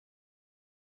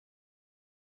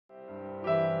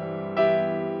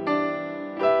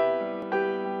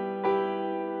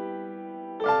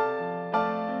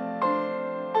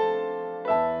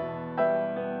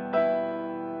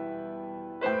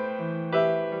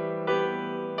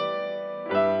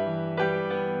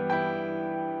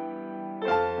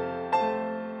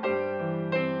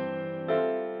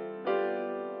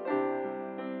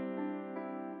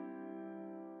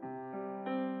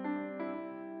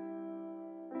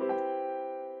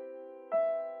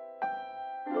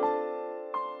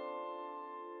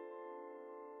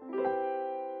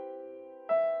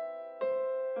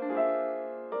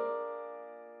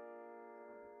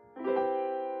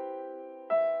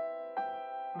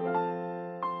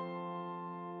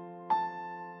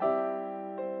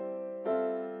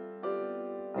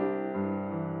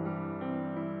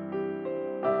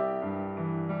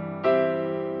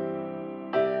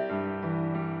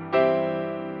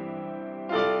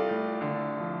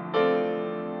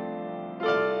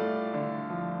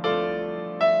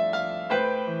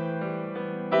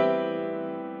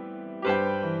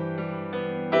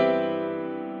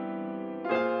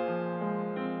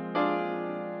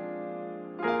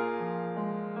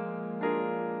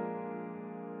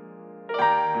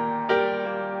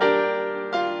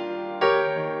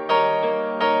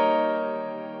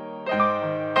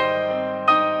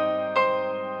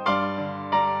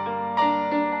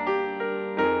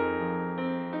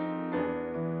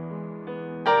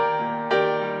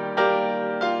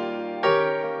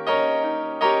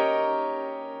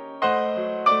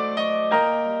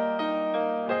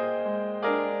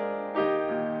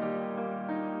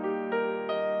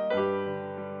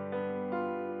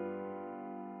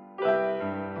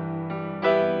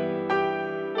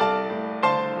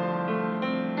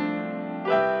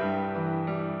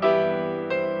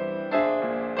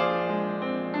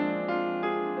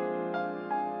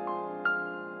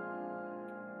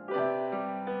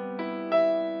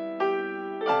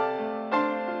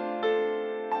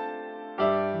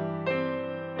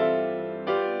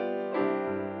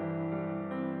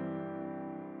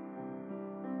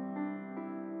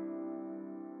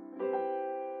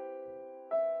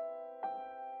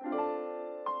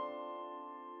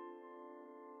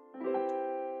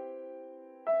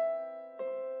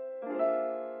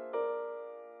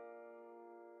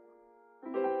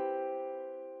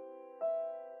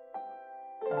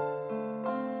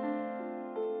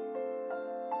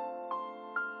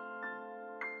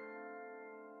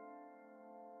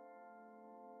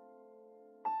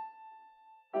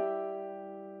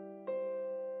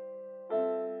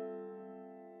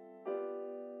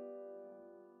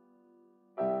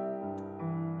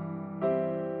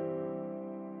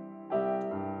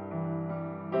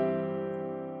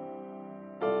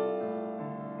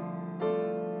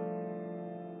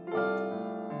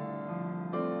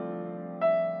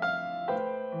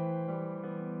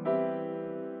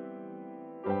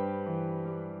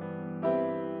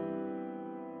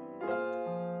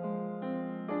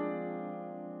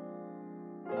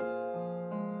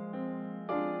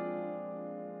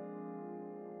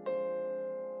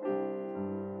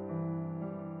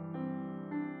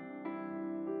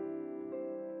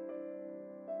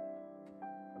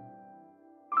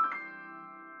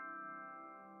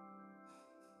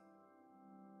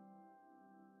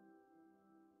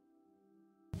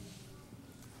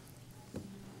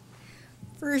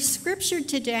For scripture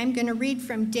today, I'm going to read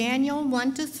from Daniel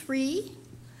 1 to 3,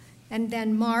 and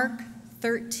then Mark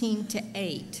 13 to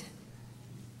 8.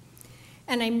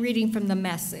 And I'm reading from the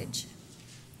Message.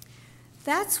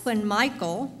 That's when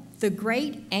Michael, the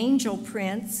great angel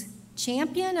prince,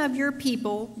 champion of your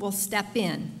people, will step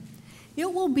in.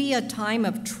 It will be a time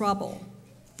of trouble,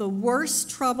 the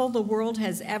worst trouble the world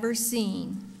has ever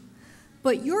seen.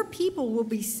 But your people will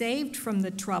be saved from the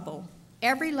trouble,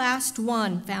 every last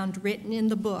one found written in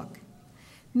the book.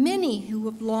 Many who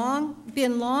have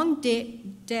been long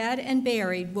dead and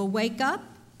buried will wake up,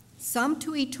 some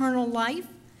to eternal life,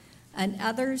 and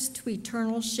others to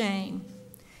eternal shame.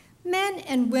 Men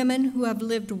and women who have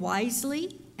lived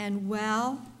wisely and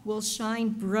well will shine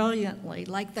brilliantly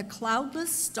like the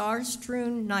cloudless,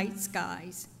 star-strewn night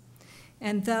skies.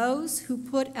 And those who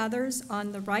put others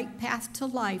on the right path to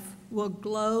life will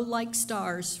glow like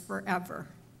stars forever.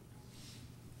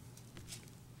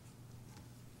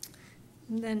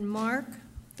 And then Mark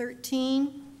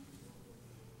 13.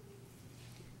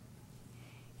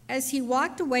 As he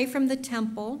walked away from the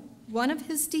temple, one of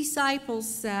his disciples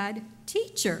said,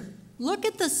 "Teacher, look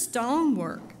at the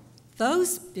stonework,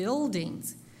 those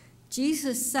buildings."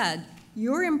 Jesus said,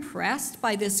 "You're impressed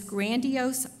by this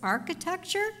grandiose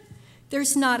architecture?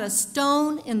 There's not a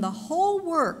stone in the whole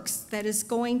works that is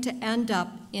not going to end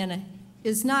up in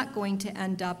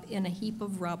a heap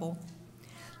of rubble."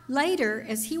 Later,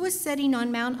 as he was sitting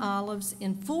on Mount Olives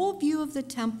in full view of the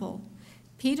temple,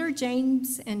 Peter,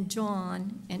 James, and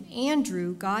John, and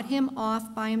Andrew got him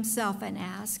off by himself and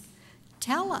asked,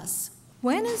 "Tell us,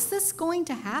 when is this going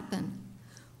to happen?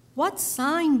 What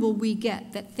sign will we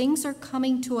get that things are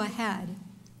coming to a head?"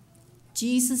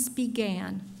 Jesus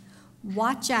began,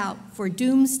 "Watch out for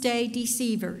doomsday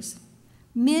deceivers.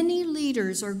 Many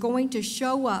leaders are going to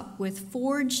show up with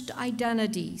forged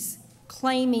identities,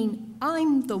 claiming,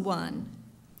 'I'm the one.'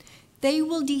 They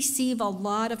will deceive a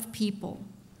lot of people.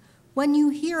 When you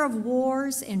hear of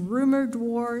wars and rumored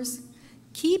wars,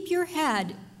 keep your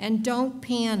head and don't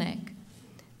panic.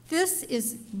 This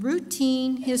is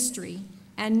routine history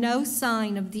and no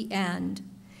sign of the end.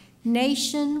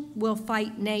 Nation will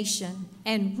fight nation,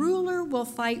 and ruler will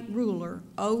fight ruler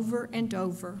over and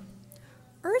over.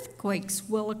 Earthquakes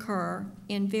will occur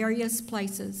in various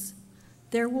places.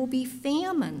 There will be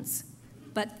famines,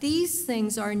 but these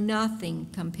things are nothing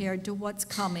compared to what's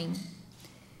coming.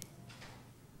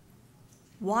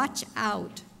 Watch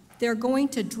out. They're going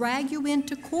to drag you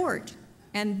into court,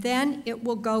 and then it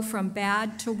will go from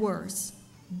bad to worse.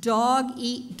 Dog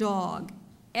eat dog,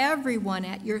 everyone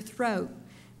at your throat,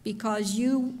 because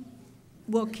you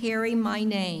will carry my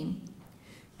name.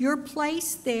 You're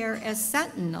placed there as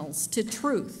sentinels to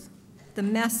truth. The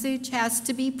message has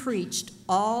to be preached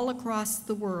all across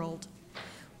the world.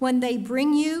 When they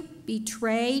bring you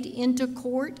betrayed into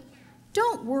court,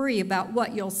 don't worry about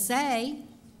what you'll say.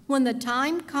 When the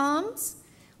time comes,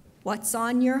 what's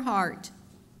on your heart?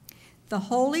 The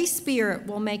Holy Spirit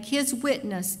will make his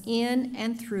witness in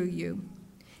and through you.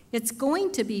 It's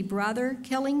going to be brother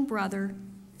killing brother,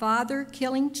 father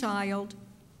killing child,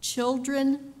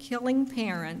 children killing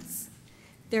parents.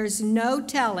 There's no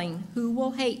telling who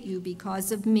will hate you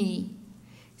because of me.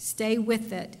 Stay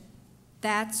with it.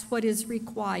 That's what is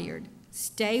required.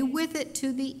 Stay with it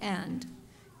to the end.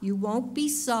 You won't be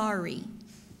sorry.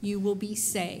 You will be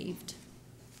saved."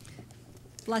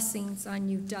 Blessings on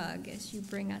you, Doug, as you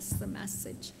bring us the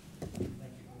message.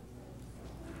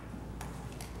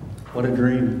 What a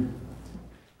dream.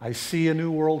 I see a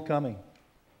new world coming.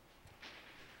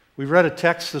 We've read a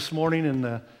text this morning in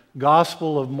the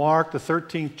Gospel of Mark, the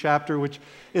 13th chapter, which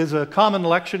is a common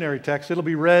lectionary text. It'll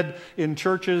be read in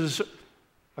churches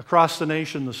across the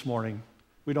nation this morning.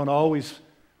 We don't always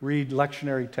read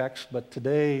lectionary text, but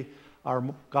today our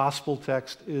gospel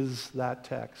text is that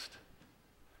text.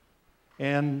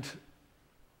 And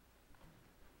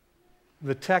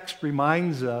the text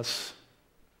reminds us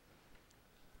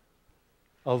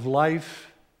of life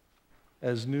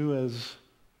as new as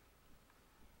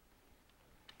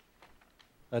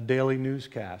a daily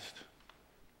newscast.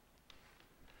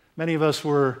 Many of us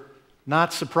were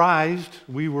not surprised.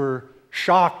 We were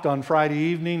shocked on Friday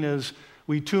evening as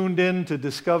we tuned in to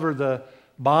discover the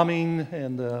bombing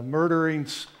and the murdering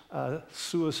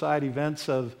suicide events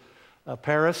of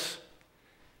Paris.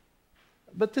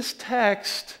 But this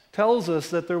text tells us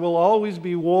that there will always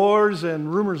be wars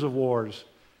and rumors of wars.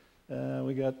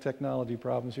 We got technology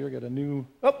problems here.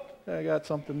 I got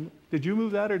something. Did you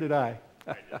move that or did I?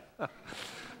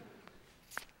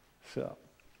 So,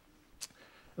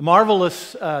 a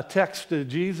marvelous text,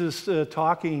 Jesus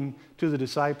talking to the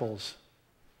disciples.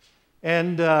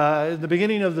 And in the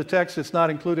beginning of the text, it's not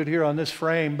included here on this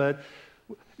frame, but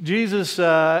Jesus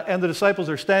and the disciples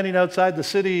are standing outside the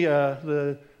city,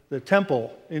 the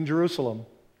temple in Jerusalem.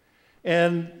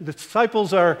 And the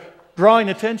disciples are drawing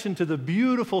attention to the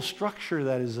beautiful structure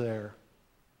that is there.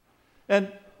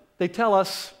 And they tell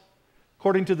us,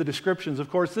 according to the descriptions, of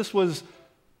course, this was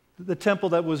the temple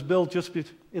that was built just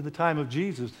in the time of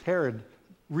Jesus. Herod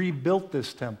rebuilt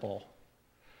this temple.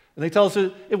 And they tell us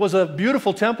it was a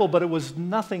beautiful temple, but it was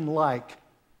nothing like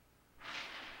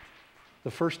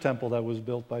the first temple that was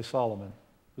built by Solomon.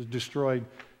 It was destroyed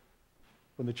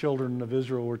when the children of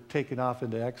Israel were taken off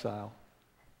into exile.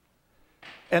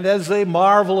 And as they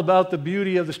marvel about the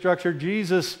beauty of the structure,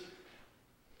 Jesus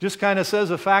just kind of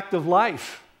says a fact of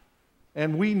life.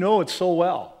 And we know it so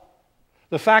well.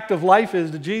 The fact of life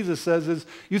is, that Jesus says, is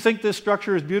you think this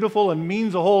structure is beautiful and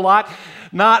means a whole lot,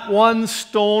 not one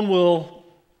stone will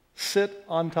sit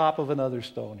on top of another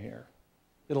stone here.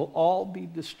 It'll all be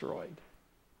destroyed.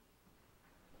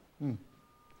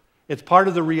 It's part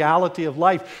of the reality of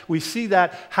life. We see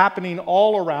that happening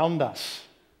all around us.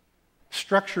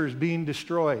 Structures being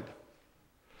destroyed.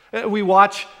 We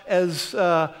watch as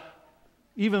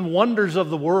even wonders of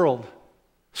the world,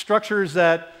 structures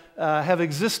that have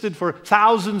existed for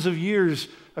thousands of years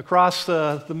across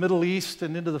the Middle East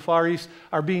and into the Far East,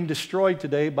 are being destroyed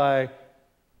today by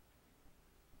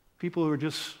people who are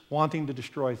just wanting to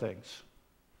destroy things.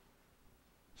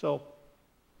 So,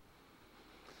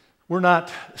 we're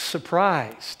not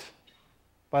surprised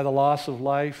by the loss of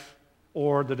life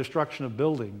or the destruction of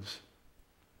buildings.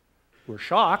 We're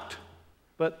shocked,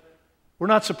 but we're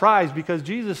not surprised because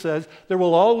Jesus says there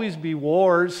will always be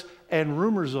wars and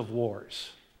rumors of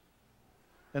wars.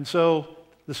 And so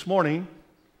this morning,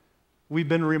 we've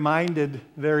been reminded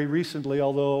very recently,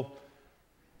 although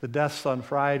the deaths on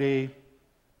Friday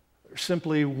are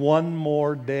simply one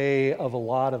more day of a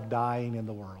lot of dying in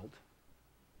the world.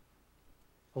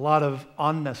 A lot of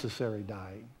unnecessary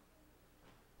dying.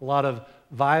 A lot of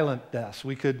violent deaths.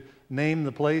 We could name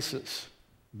the places.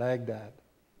 Baghdad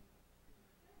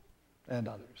and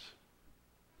others.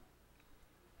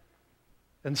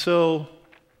 And so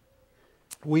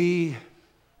we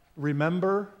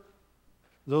remember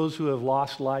those who have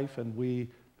lost life, and we,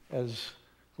 as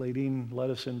Gladine led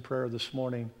us in prayer this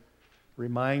morning,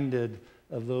 reminded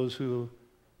of those who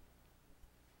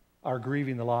are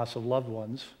grieving the loss of loved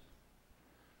ones.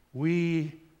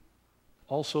 We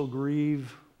also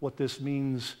grieve what this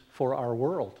means for our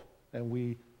world, and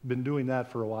we've been doing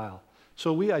that for a while.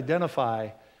 So we identify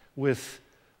with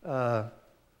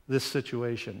this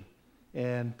situation,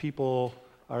 and people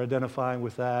are identifying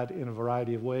with that in a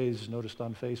variety of ways. Noticed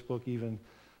on Facebook, even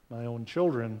my own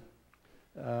children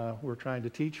were trying to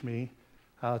teach me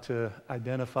how to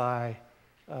identify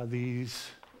these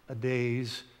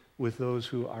days with those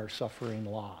who are suffering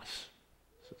loss.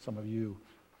 So some of you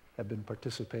have been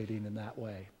participating in that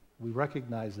way. We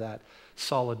recognize that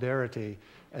solidarity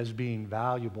as being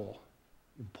valuable,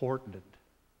 important,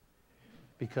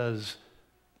 because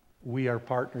we are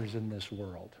partners in this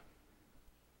world.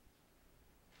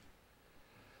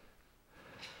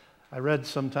 I read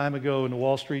some time ago in the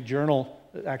Wall Street Journal,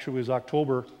 actually it was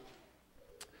October,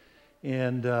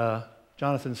 and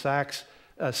Jonathan Sachs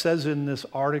says in this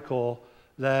article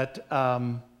that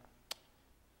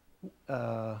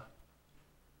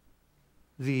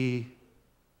the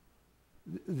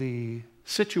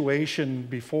situation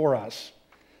before us,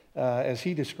 as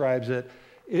he describes it,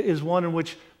 is one in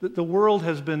which the world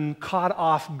has been caught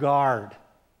off guard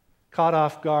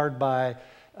by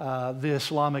the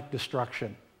Islamic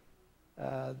destruction,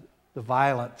 the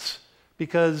violence,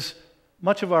 because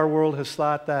much of our world has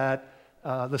thought that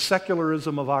the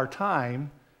secularism of our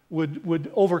time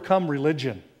would overcome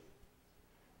religion.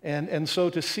 And so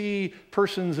to see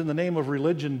persons in the name of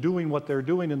religion doing what they're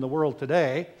doing in the world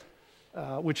today,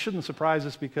 which shouldn't surprise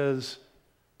us because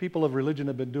people of religion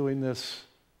have been doing this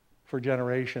for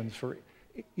generations, for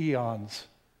eons.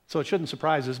 So it shouldn't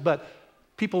surprise us. But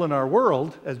people in our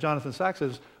world, as Jonathan Sachs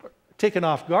says, are taken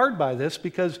off guard by this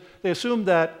because they assume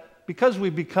that because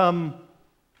we've become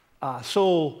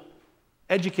so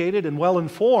educated and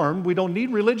well-informed, we don't need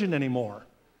religion anymore.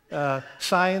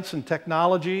 Science and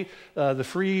technology, the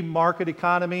free market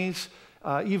economies,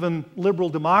 even liberal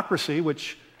democracy,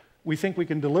 which we think we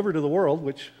can deliver to the world,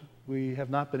 which we have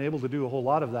not been able to do a whole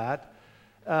lot of that,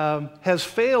 has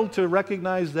failed to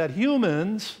recognize that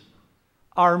humans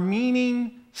are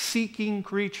meaning-seeking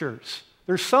creatures.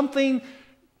 There's something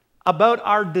about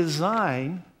our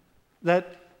design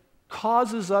that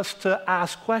causes us to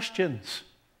ask questions.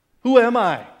 Who am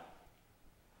I?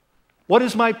 What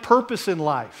is my purpose in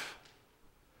life?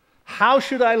 How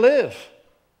should I live?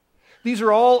 These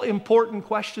are all important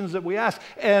questions that we ask,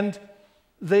 and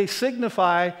they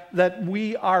signify that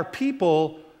we are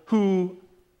people who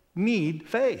need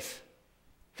faith.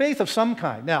 Faith of some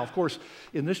kind. Now, of course,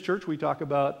 in this church we talk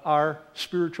about our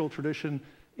spiritual tradition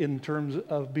in terms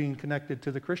of being connected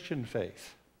to the Christian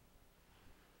faith.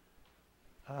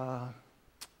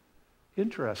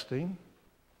 Interesting.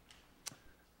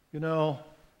 You know,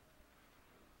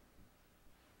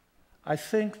 I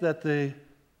think that the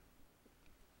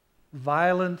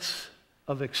violence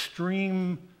of the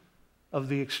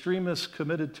extremists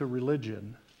committed to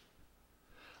religion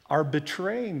are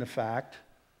betraying the fact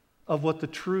of what the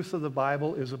truth of the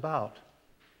Bible is about.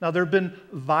 Now, there have been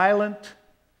violent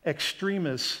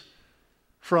extremists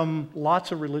from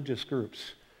lots of religious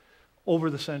groups over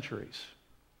the centuries.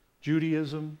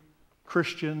 Judaism,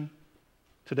 Christian.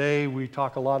 Today we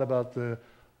talk a lot about the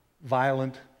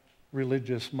violent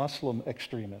religious Muslim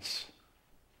extremists.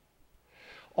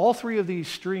 All three of these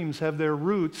streams have their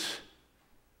roots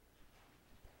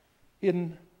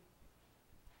in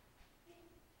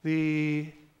the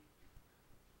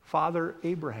father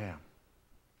Abraham.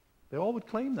 They all would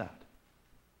claim that.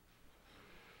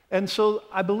 And so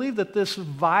I believe that this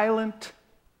violent,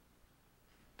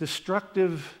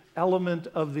 destructive element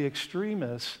of the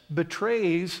extremists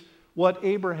betrays what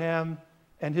Abraham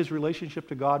and his relationship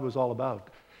to God was all about.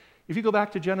 If you go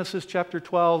back to Genesis chapter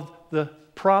 12, the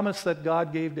promise that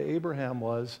God gave to Abraham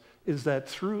is that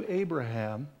through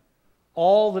Abraham,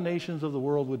 all the nations of the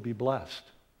world would be blessed.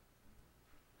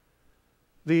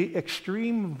 The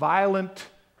extreme violent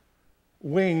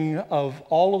wing of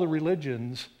all of the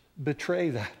religions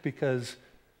betray that, because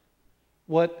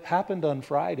what happened on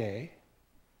Friday,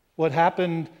 what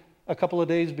happened a couple of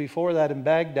days before that in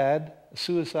Baghdad, a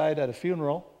suicide at a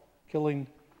funeral, killing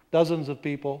dozens of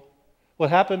people, what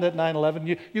happened at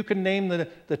 9/11, you can name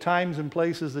the times and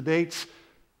places, the dates,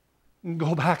 and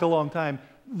go back a long time.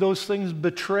 Those things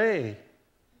betray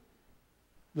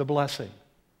the blessing.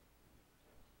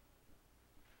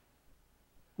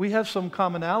 We have some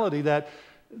commonality that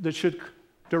should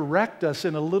direct us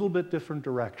in a little bit different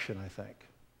direction, I think.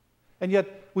 And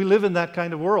yet, we live in that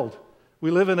kind of world. We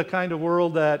live in a kind of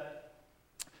world that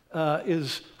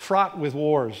is fraught with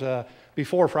wars.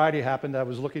 Before Friday happened, I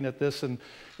was looking at this, and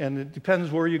it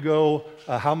depends where you go,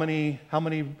 how many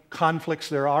conflicts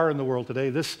there are in the world today.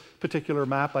 This particular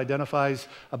map identifies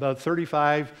about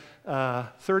 35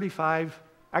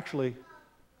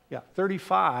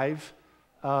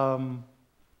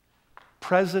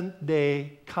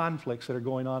 present-day conflicts that are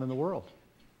going on in the world.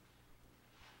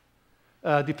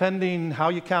 Depending how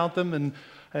you count them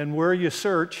and where you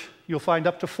search, you'll find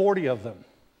up to 40 of them.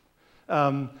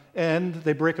 And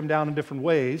they break them down in different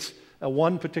ways.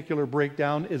 One particular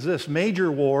breakdown is this: major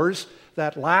wars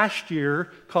that last year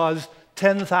caused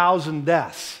 10,000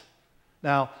 deaths.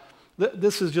 Now,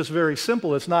 this is just very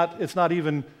simple. It's not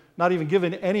even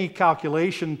given any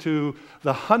calculation to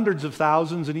the hundreds of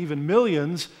thousands and even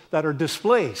millions that are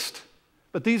displaced.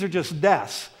 But these are just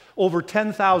deaths, over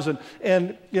 10,000.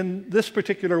 And in this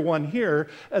particular one here,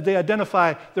 they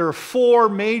identify there are 4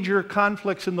 major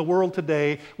conflicts in the world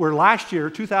today where last year,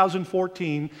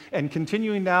 2014, and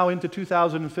continuing now into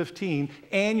 2015,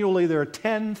 annually there are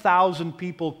 10,000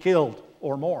 people killed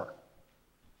or more.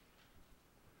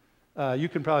 You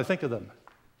can probably think of them.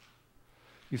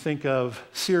 You think of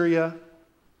Syria,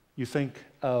 you think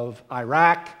of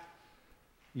Iraq,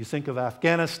 you think of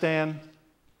Afghanistan,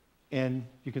 and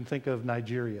you can think of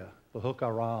Nigeria, the Boko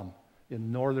Haram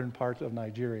in northern parts of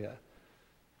Nigeria.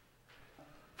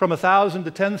 From 1,000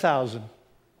 to 10,000,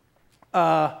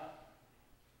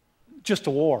 just a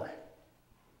war.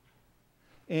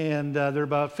 And there are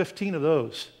about 15 of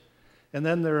those. And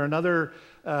then there are another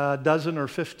dozen or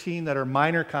 15 that are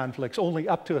minor conflicts, only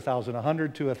up to 1,000,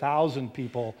 100 to 1,000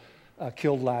 people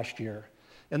killed last year.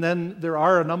 And then there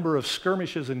are a number of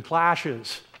skirmishes and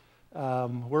clashes.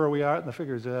 Where are we at in the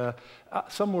figures?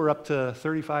 Somewhere up to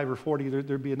 35 or 40.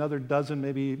 There'd be another dozen,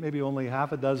 maybe only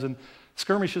half a dozen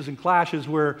skirmishes and clashes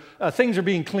where things are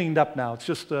being cleaned up now. It's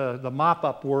just the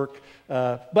mop-up work.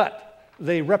 But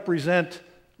they represent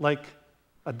like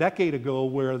a decade ago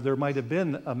where there might have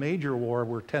been a major war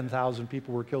where 10,000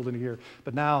 people were killed in a year.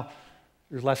 But now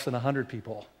there's less than 100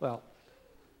 people. Well,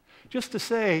 just to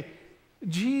say,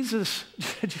 Jesus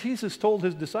told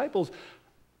his disciples,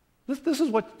 this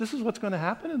is what's going to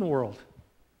happen in the world.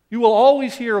 You will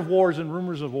always hear of wars and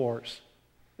rumors of wars.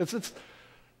 It's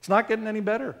not getting any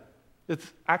better.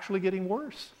 It's actually getting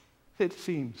worse, it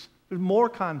seems. There's more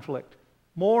conflict,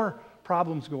 more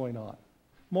problems going on.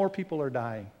 More people are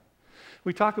dying.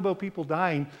 We talk about people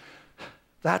dying.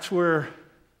 That's where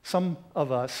some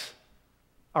of us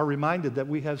are reminded that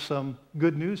we have some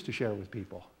good news to share with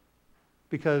people.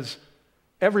 Because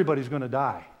everybody's going to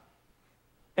die.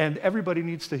 And everybody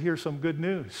needs to hear some good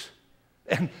news.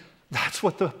 And that's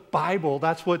what the Bible,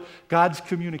 that's what God's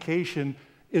communication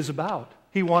is about.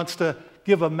 He wants to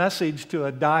give a message to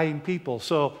a dying people.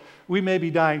 So we may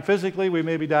be dying physically, we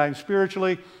may be dying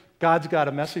spiritually. God's got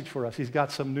a message for us. He's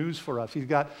got some news for us. He's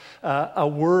got a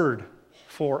word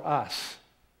for us.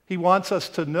 He wants us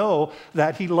to know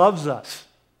that He loves us.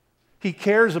 He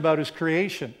cares about His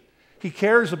creation. He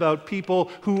cares about people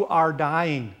who are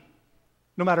dying,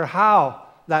 no matter how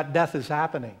that death is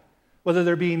happening. Whether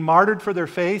they're being martyred for their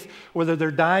faith, whether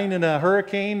they're dying in a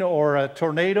hurricane or a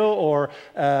tornado or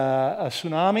a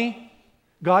tsunami,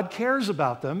 God cares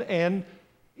about them. And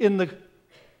in the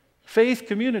faith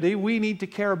community, we need to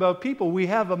care about people. We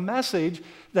have a message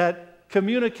that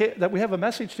we have a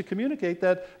message to communicate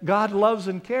that God loves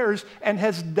and cares and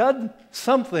has done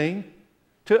something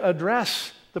to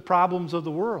address the problems of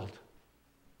the world.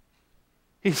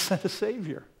 He sent a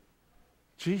Savior,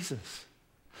 Jesus.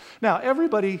 Now,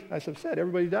 everybody, as I've said,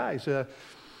 everybody dies.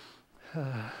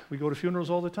 We go to funerals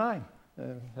all the time.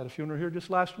 Had a funeral here just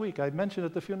last week. I mentioned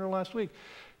at the funeral last week.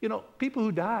 You know, people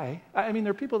who die, I mean,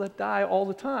 there are people that die all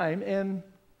the time, and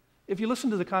if you listen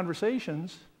to the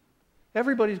conversations,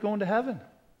 everybody's going to heaven.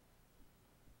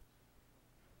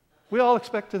 We all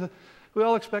expect to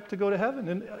go to heaven.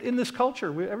 And in this culture,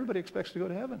 everybody expects to go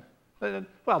to heaven.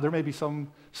 Well, there may be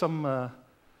some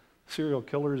serial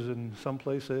killers in some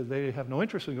place, they have no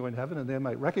interest in going to heaven, and they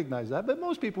might recognize that. But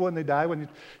most people, when they die, when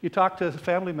you talk to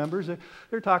family members,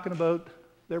 they're talking about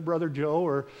their brother Joe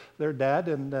or their dad,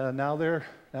 and now they're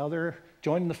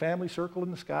joining the family circle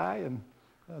in the sky, and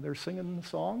they're singing the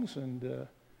songs. And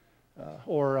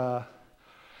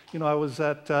I was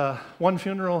at one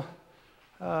funeral.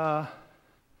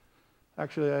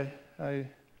 Actually, I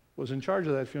was in charge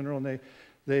of that funeral, and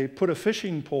they put a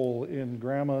fishing pole in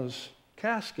Grandma's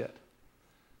casket.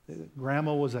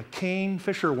 Grandma was a cane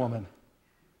fisherwoman.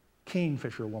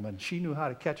 She knew how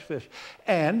to catch fish.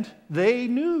 And they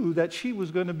knew that she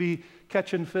was going to be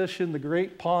catching fish in the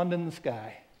great pond in the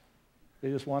sky. They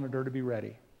just wanted her to be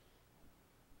ready.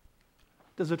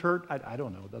 Does it hurt? I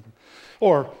don't know. It doesn't.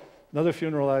 Or another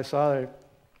funeral I saw,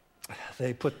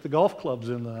 they put the golf clubs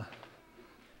in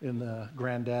the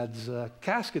granddad's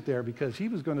casket there because he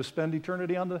was going to spend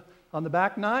eternity on the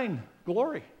back nine,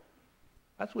 glory.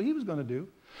 That's what he was going to do.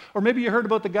 Or maybe you heard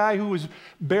about the guy who was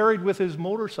buried with his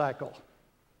motorcycle.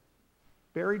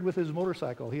 He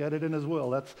had it in his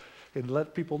will. He'd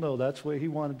let people know that's where he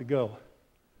wanted to go.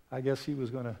 I guess he was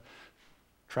going to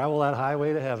travel that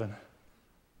highway to heaven.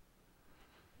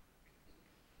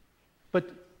 But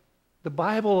the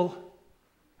Bible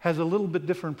has a little bit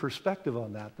different perspective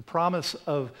on that. The promise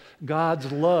of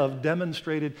God's love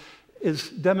is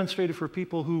demonstrated for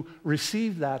people who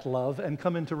receive that love and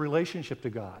come into relationship to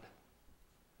God.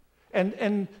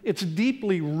 And it's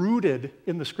deeply rooted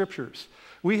in the Scriptures.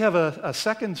 We have a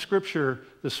second Scripture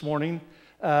this morning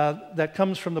that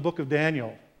comes from the book of Daniel.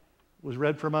 It was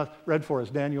read for us,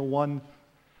 Daniel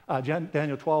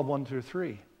 12, 1 through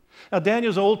 3. Now,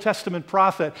 Daniel's an Old Testament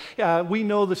prophet. We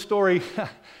know the story.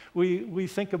 We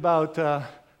think about,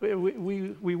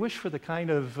 we wish for the kind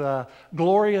of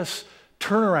glorious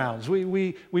turnarounds.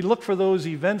 We look for those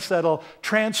events that'll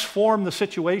transform the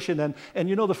situation. And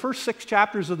you know, the first 6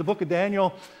 chapters of the book of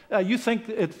Daniel, you think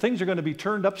things are going to be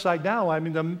turned upside down. I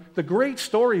mean, the great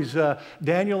stories,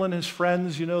 Daniel and his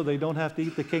friends, you know, they don't have to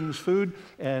eat the king's food,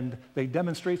 and they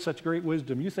demonstrate such great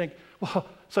wisdom. You think, well,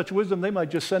 such wisdom, they might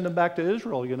just send them back to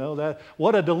Israel, you know,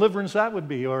 what a deliverance that would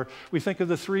be. Or we think of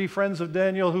the 3 friends of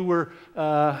Daniel who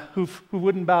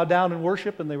wouldn't bow down and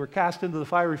worship, and they were cast into the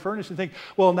fiery furnace, and think,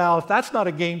 well, now, if that's not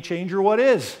a game changer, what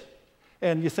is?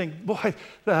 And you think, boy,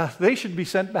 they should be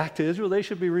sent back to Israel. They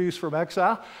should be released from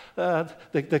exile.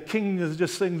 The king is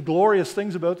just saying glorious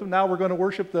things about them. Now we're going to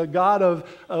worship the God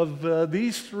of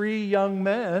these 3 young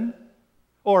men.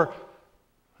 Or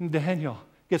Daniel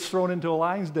gets thrown into a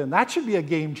lion's den. That should be a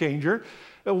game changer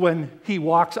when he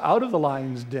walks out of the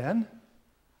lion's den.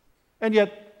 And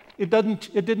yet, it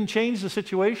didn't change the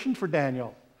situation for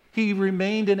Daniel. He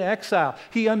remained in exile.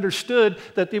 He understood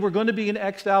that they were going to be in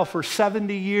exile for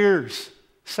 70 years.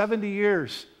 70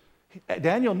 years.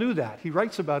 Daniel knew that. He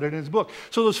writes about it in his book.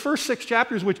 So those first 6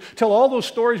 chapters, which tell all those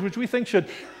stories which we think should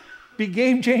be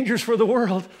game changers for the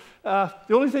world, the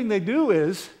only thing they do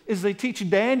is they teach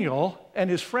Daniel and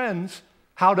his friends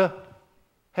how to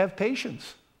have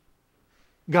patience.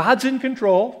 God's in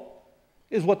control,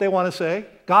 is what they want to say.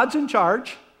 God's in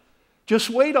charge. Just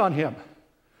wait on him.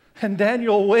 And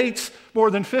Daniel waits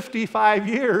more than 55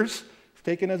 years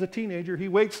taken as a teenager. He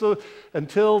waits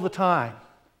until the time.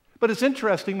 But it's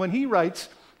interesting when he writes,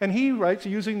 and he writes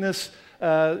using this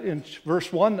in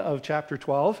verse 1 of chapter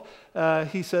 12,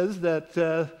 he says that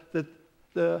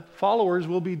the followers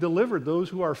will be delivered, those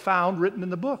who are found written in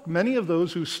the book. Many of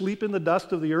those who sleep in the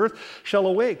dust of the earth shall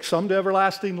awake, some to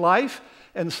everlasting life,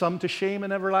 and some to shame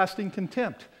and everlasting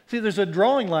contempt. See, there's a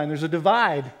drawing line, there's a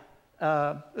divide.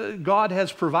 God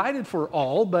has provided for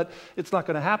all, but it's not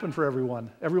going to happen for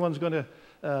everyone. Everyone's going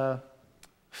to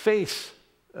face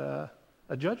a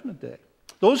judgment day.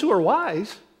 Those who are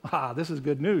wise, this is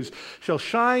good news, shall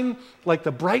shine like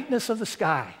the brightness of the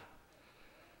sky.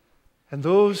 And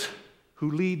those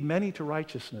who lead many to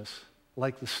righteousness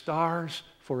like the stars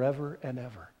forever and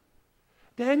ever.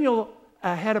 Daniel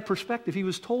had a perspective. He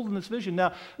was told in this vision.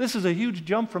 Now, this is a huge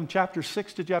jump from chapter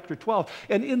 6 to chapter 12.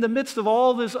 And in the midst of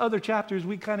all these other chapters,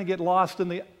 we kind of get lost in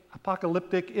the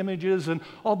apocalyptic images and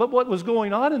all. But what was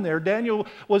going on in there, Daniel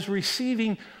was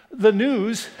receiving the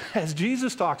news, as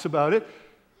Jesus talks about it.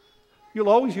 You'll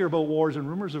always hear about wars and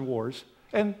rumors of wars.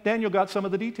 And Daniel got some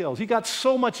of the details. He got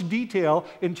so much detail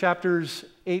in chapters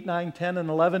 8, 9, 10, and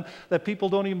 11 that people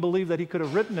don't even believe that he could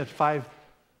have written it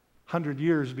 500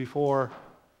 years before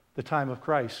the time of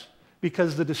Christ.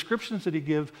 Because the descriptions that he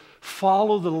gives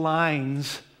follow the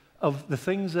lines of the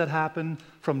things that happen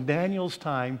from Daniel's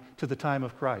time to the time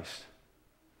of Christ.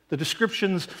 The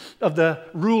descriptions of the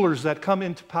rulers that come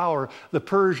into power, the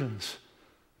Persians,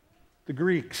 the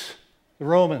Greeks, the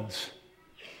Romans.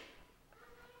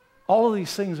 All of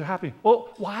these things are happening.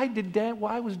 Well, why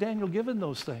was Daniel given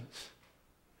those things?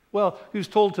 Well, he was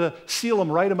told to seal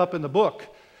them, write them up in the book.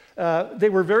 They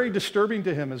were very disturbing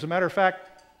to him. As a matter of fact,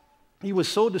 he was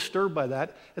so disturbed by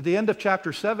that. At the end of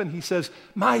chapter 7, he says,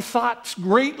 "My thoughts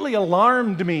greatly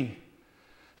alarmed me."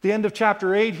 At the end of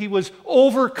chapter 8, he was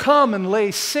overcome and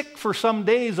lay sick for some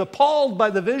days, appalled by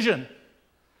the vision.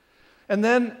 And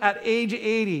then at age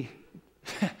 80,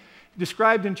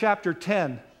 described in chapter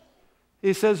 10,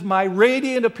 he says, "My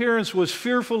radiant appearance was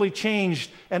fearfully changed,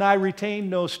 and I retained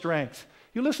no strength."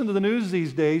 You listen to the news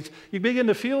these days, you begin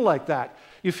to feel like that.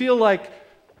 You feel like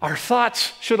our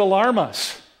thoughts should alarm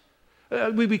us.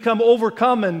 We become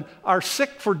overcome and are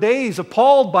sick for days,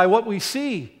 appalled by what we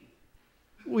see.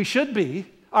 We should be.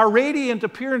 Our radiant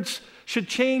appearance should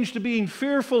change to being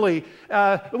fearfully.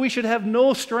 We should have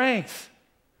no strength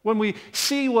when we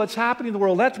see what's happening in the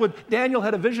world. That's what Daniel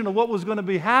had a vision of what was going to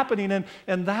be happening,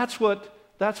 and that's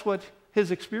what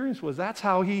his experience was. That's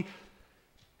how he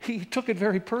took it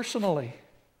very personally.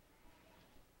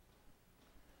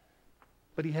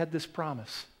 But he had this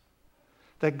promise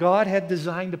that God had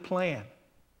designed a plan.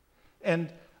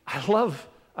 And I love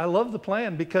the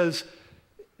plan because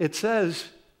it says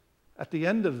at the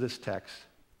end of this text,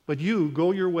 "But you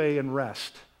go your way and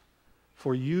rest,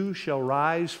 for you shall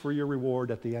rise for your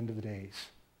reward at the end of the days."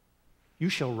 You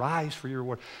shall rise for your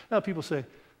reward. Now people say,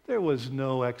 there was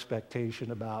no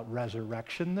expectation about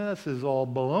resurrection. This is all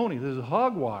baloney. This is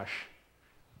hogwash.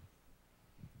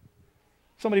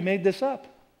 Somebody made this up.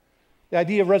 The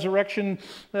idea of resurrection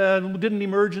didn't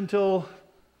emerge until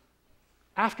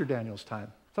after Daniel's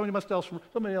time.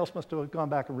 Somebody else must have gone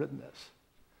back and written this.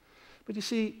 But you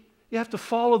see, you have to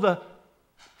follow the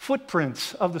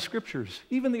footprints of the Scriptures.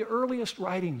 Even the earliest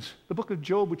writings, the book of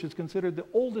Job, which is considered the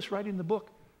oldest writing in the book,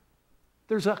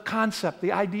 there's a concept,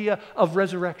 the idea of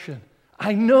resurrection.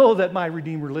 I know that my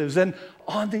Redeemer lives, and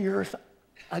on the earth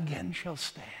again shall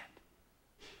stand.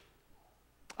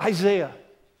 Isaiah,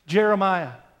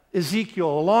 Jeremiah, Ezekiel,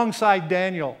 alongside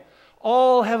Daniel,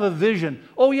 all have a vision.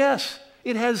 Oh yes,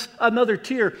 it has another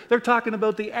tier. They're talking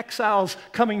about the exiles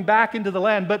coming back into the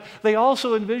land, but they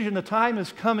also envision a time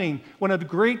is coming when a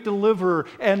great deliverer,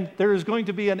 and there is going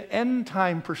to be an end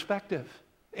time perspective.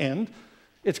 And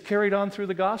it's carried on through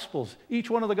the Gospels. Each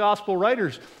one of the Gospel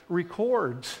writers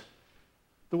records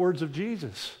the words of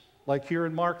Jesus, like here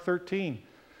in Mark 13,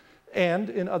 and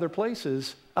in other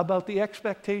places, about the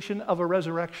expectation of a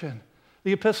resurrection.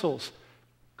 The epistles,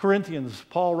 Corinthians,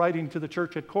 Paul writing to the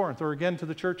church at Corinth, or again to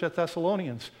the church at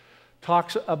Thessalonians,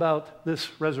 talks about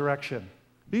this resurrection.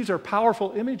 These are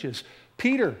powerful images.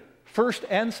 Peter, 1st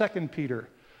and 2nd Peter.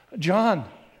 John,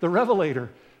 the Revelator,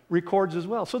 records as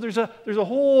well. So there's a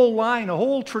whole line, a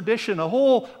whole tradition, a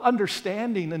whole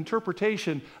understanding,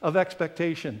 interpretation of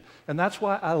expectation. And that's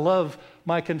why I love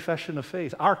my confession of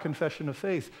faith, our confession of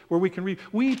faith, where we can read,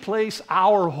 we place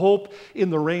our hope in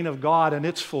the reign of God and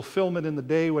its fulfillment in the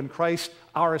day when Christ,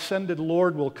 our ascended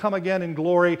Lord, will come again in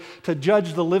glory to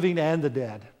judge the living and the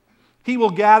dead. He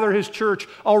will gather his church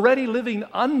already living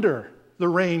under the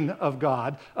reign of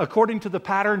God according to the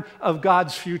pattern of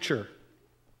God's future.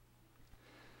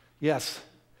 Yes,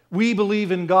 We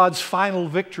believe in God's final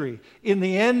victory. In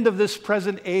the end of this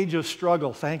present age of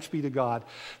struggle, thanks be to God,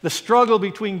 the struggle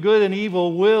between good and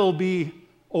evil will be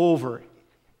over.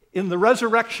 In the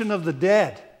resurrection of the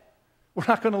dead, we're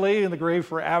not going to lay in the grave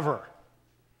forever.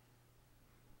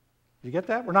 You get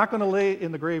that? We're not going to lay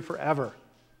in the grave forever.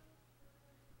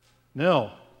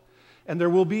 No. And there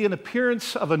will be an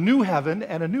appearance of a new heaven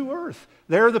and a new earth.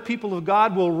 There the people of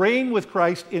God will reign with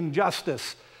Christ in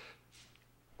justice,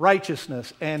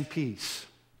 righteousness, and peace.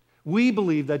 We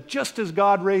believe that just as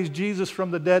God raised Jesus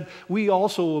from the dead, we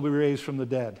also will be raised from the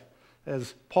dead.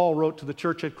 As Paul wrote to the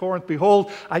church at Corinth,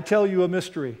 "Behold, I tell you a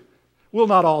mystery. We'll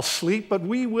not all sleep, but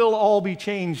we will all be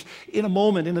changed in a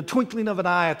moment, in the twinkling of an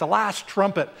eye, at the last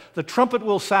trumpet. The trumpet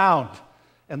will sound,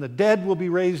 and the dead will be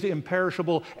raised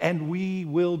imperishable, and we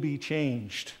will be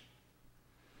changed.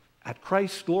 At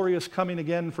Christ's glorious coming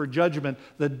again for judgment,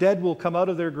 the dead will come out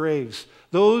of their graves.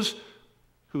 Those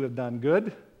who have done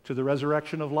good to the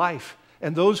resurrection of life,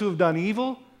 and those who have done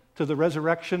evil to the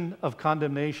resurrection of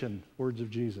condemnation," words of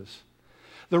Jesus.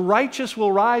 "The righteous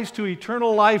will rise to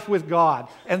eternal life with God,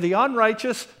 and the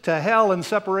unrighteous to hell and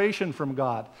separation from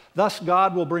God. Thus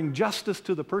God will bring justice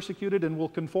to the persecuted and will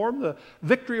conform the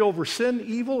victory over sin,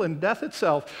 evil, and death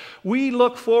itself. We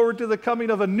look forward to the coming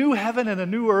of a new heaven and a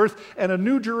new earth and a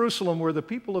new Jerusalem where the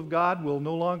people of God will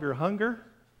no longer hunger,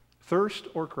 thirst,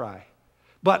 or cry,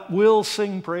 but will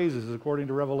sing praises," according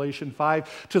to Revelation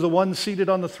 5. "To the one seated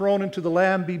on the throne and to the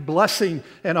Lamb be blessing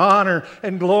and honor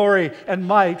and glory and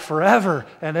might forever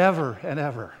and ever and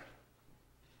ever."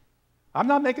 I'm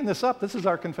not making this up. This is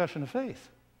our confession of faith.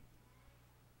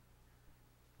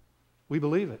 We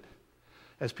believe it.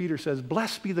 As Peter says,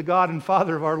 "Blessed be the God and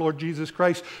Father of our Lord Jesus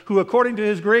Christ, who according to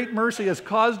his great mercy has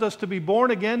caused us to be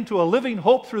born again to a living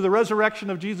hope through the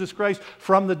resurrection of Jesus Christ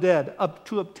from the dead,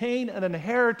 to obtain an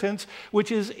inheritance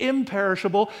which is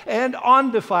imperishable and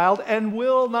undefiled and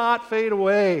will not fade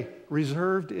away,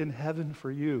 reserved in heaven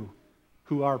for you,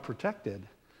 who are protected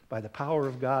by the power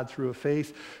of God through a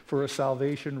faith for a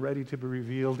salvation ready to be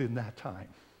revealed in that time."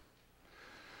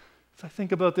 As I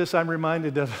think about this, I'm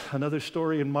reminded of another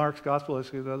story in Mark's gospel,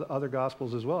 other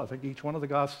gospels as well. I think each one of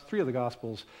the three of the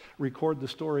gospels record the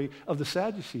story of the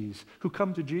Sadducees who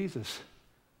come to Jesus.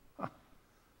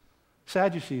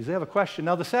 Sadducees, they have a question.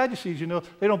 Now the Sadducees,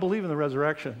 they don't believe in the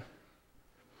resurrection.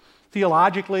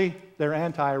 Theologically, they're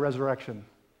anti-resurrection.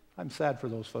 I'm sad for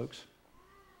those folks.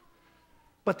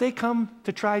 But they come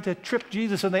to try to trip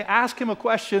Jesus, and they ask him a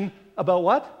question about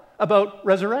what? About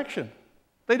resurrection.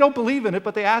 They don't believe in it,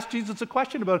 but they ask Jesus a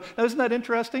question about it. Now, isn't that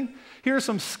interesting? Here are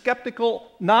some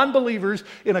skeptical non-believers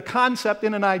in a concept,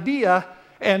 in an idea,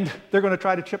 and they're going to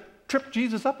try to trip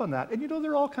Jesus up on that. And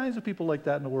there are all kinds of people like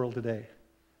that in the world today.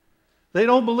 They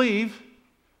don't believe,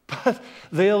 but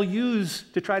they'll use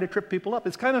to try to trip people up.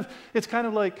 It's kind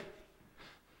of like,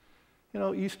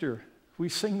 Easter. We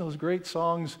sing those great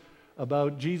songs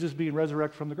about Jesus being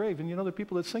resurrected from the grave, and the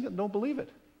people that sing it don't believe it.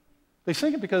 They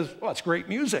sing it because, it's great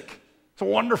music. It's a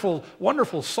wonderful,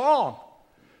 wonderful song,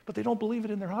 but they don't believe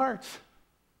it in their hearts.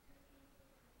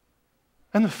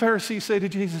 And the Pharisees say to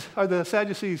Jesus, or the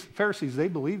Sadducees, Pharisees, they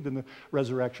believed in the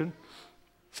resurrection.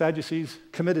 Sadducees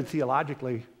committed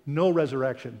theologically, no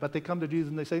resurrection. But they come to Jesus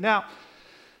and they say, "Now,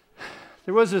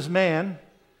 there was this man,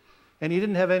 and he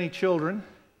didn't have any children,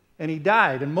 and he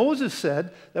died. And Moses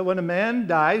said that when a man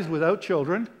dies without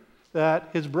children, that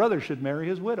his brother should marry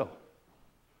his widow."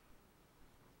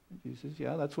 He says,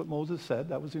 "Yeah, that's what Moses said.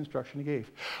 That was the instruction he gave."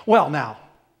 "Well, now,"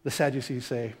 the Sadducees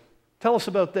say, "tell us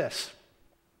about this.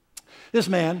 This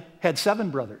man had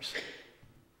 7 brothers,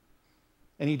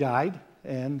 and he died,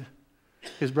 and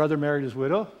his brother married his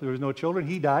widow. There was no children.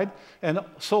 He died, and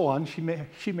so on.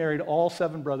 She married all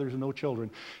 7 brothers and no children.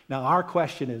 Now, our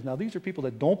question is," now these are people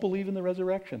that don't believe in the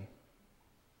resurrection.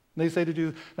 And they say to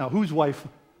Jesus, "Now, whose wife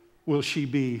will she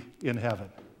be in heaven?"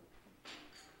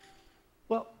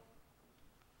 Well,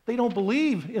 they don't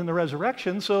believe in the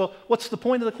resurrection, so what's the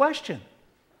point of the question?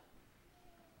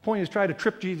 The point is try to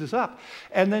trip Jesus up.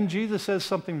 And then Jesus says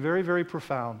something very, very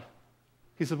profound.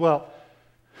 He said, "Well,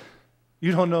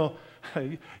 you don't know,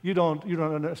 you don't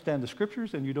understand the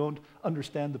scriptures, and you don't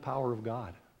understand the power of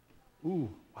God."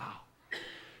 Ooh, wow.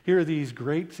 Here are these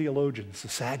great theologians, the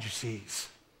Sadducees.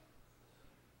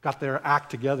 Got their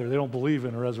act together. They don't believe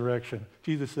in a resurrection.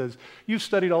 Jesus says, "You've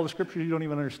studied all the scriptures, you don't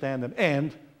even understand them,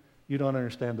 and you don't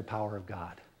understand the power of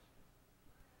God."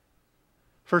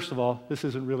 First of all, this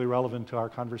isn't really relevant to our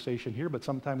conversation here, but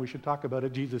sometime we should talk about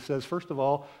it. Jesus says, first of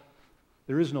all,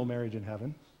 there is no marriage in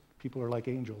heaven. People are like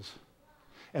angels.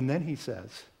 And then he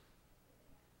says,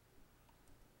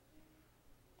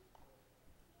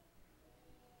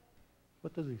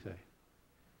 what does he say?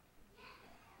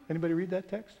 Anybody read that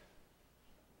text?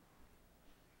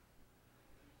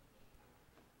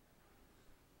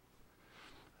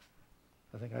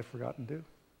 I think I've forgotten to.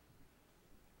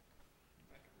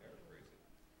 I can paraphrase it.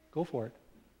 Go for it.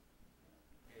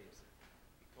 He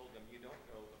told them, you don't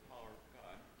know the power of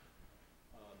God.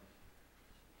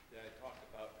 That I talked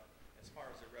about, as far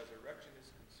as the resurrection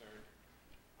is concerned,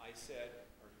 I said,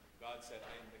 or God said,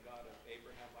 I am the God of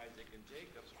Abraham, Isaac, and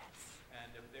Jacob. Yes.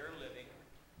 And if they're living,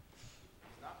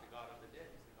 he's not the God of the dead,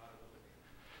 he's the God of the living.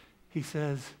 He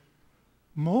says,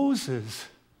 Moses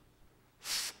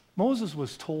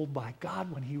was told by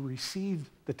God when he received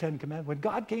the Ten Commandments. When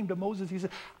God came to Moses, he said,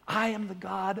 I am the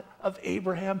God of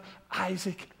Abraham,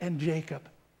 Isaac, and Jacob.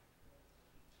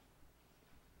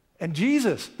 And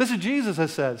Jesus, this is Jesus that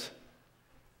says,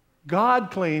 God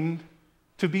claimed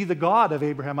to be the God of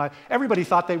Abraham. Everybody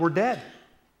thought they were dead.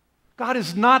 God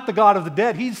is not the God of the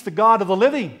dead. He's the God of the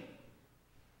living.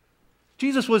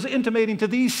 Jesus was intimating to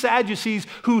these Sadducees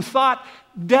who thought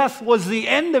death was the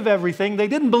end of everything. They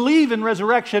didn't believe in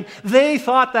resurrection. They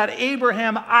thought that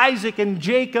Abraham, Isaac, and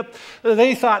Jacob,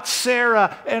 they thought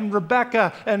Sarah and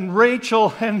Rebekah and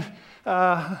Rachel and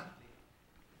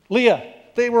Leah,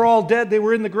 they were all dead. They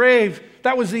were in the grave.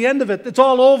 That was the end of it. It's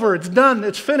all over. It's done.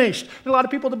 It's finished. There are a lot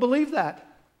of people that believe that.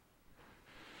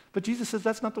 But Jesus says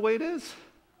that's not the way it is.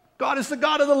 God is the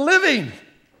God of the living.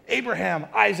 Abraham,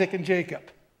 Isaac, and Jacob.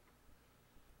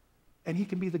 And he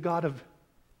can be the God of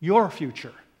your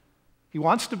future. He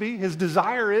wants to be. His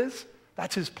desire is.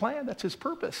 That's his plan. That's his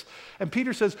purpose. And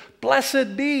Peter says,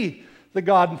 blessed be the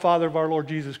God and Father of our Lord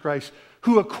Jesus Christ,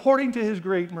 who according to his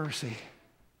great mercy,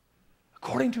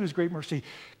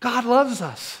 God loves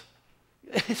us.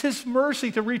 It's his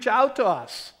mercy to reach out to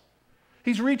us.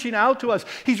 He's reaching out to us.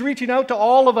 He's reaching out to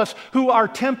all of us who are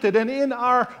tempted and in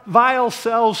our vile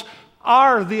selves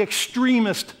are the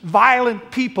extremist,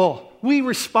 violent people. We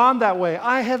respond that way.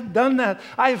 I have done that.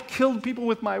 I have killed people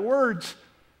with my words.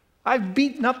 I've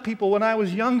beaten up people when I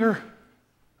was younger.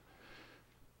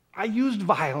 I used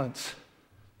violence.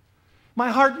 My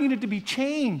heart needed to be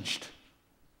changed.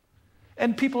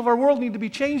 And people of our world need to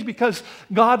be changed because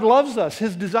God loves us.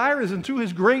 His desire is, and through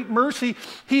his great mercy,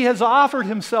 he has offered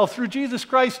himself through Jesus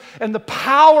Christ and the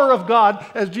power of God,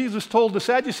 as Jesus told the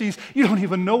Sadducees. You don't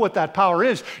even know what that power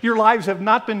is. Your lives have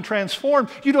not been transformed.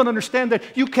 You don't understand that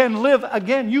you can live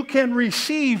again. You can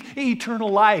receive eternal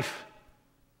life.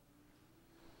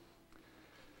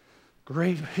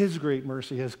 His great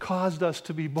mercy has caused us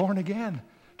to be born again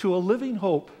to a living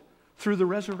hope through the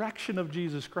resurrection of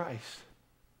Jesus Christ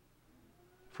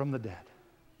from the dead.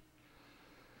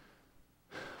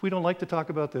 We don't like to talk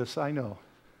about this, I know.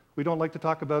 We don't like to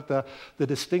talk about the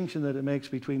distinction that it makes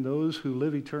between those who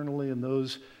live eternally and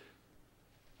those,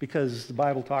 because the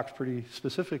Bible talks pretty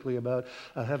specifically about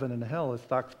a heaven and a hell. It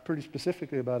talks pretty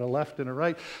specifically about a left and a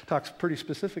right. It talks pretty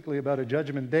specifically about a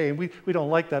judgment day. And we don't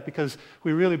like that because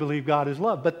we really believe God is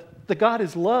love. But the God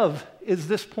is love is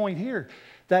this point here,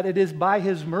 that it is by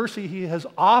his mercy he has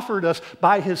offered us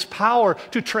by his power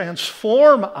to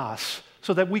transform us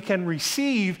so that we can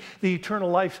receive the eternal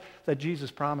life that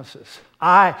Jesus promises.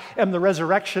 I am the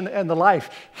resurrection and the life.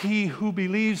 He who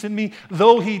believes in me,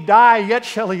 though he die, yet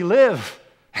shall he live.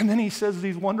 And then he says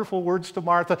these wonderful words to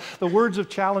Martha, the words of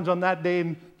challenge on that day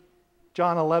in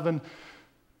John 11.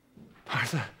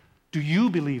 Martha, do you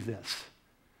believe this?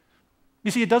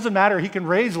 You see, it doesn't matter. He can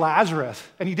raise Lazarus,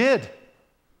 and he did.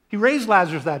 He raised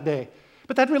Lazarus that day.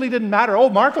 But that really didn't matter. Oh,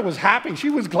 Martha was happy. She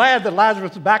was glad that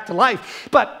Lazarus was back to life.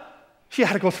 But she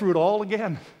had to go through it all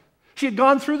again. She had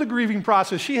gone through the grieving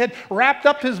process. She had wrapped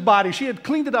up his body. She had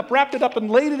cleaned it up, wrapped it up, and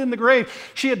laid it in the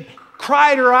grave. She had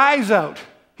cried her eyes out.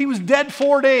 He was dead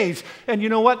 4 days. And you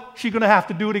know what? She's going to have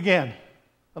to do it again.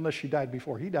 Unless she died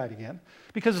before he died again.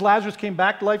 Because Lazarus came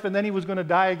back to life and then he was going to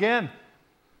die again.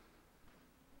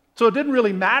 So it didn't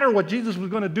really matter what Jesus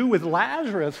was going to do with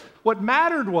Lazarus. What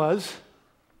mattered was,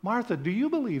 Martha, do you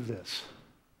believe this?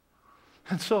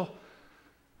 And so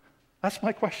that's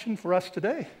my question for us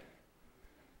today.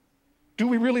 Do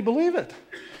we really believe it?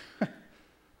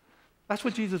 That's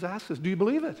what Jesus asks us. Do you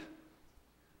believe it?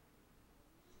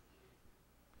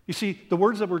 You see, the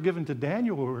words that were given to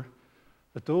Daniel were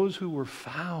that those who were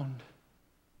found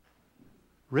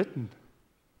written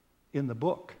in the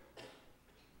book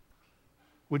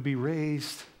would be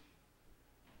raised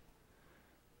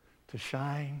to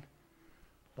shine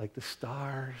like the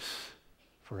stars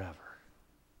forever.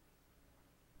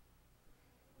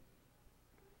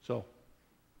 So,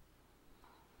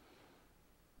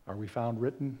 are we found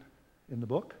written in the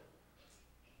book?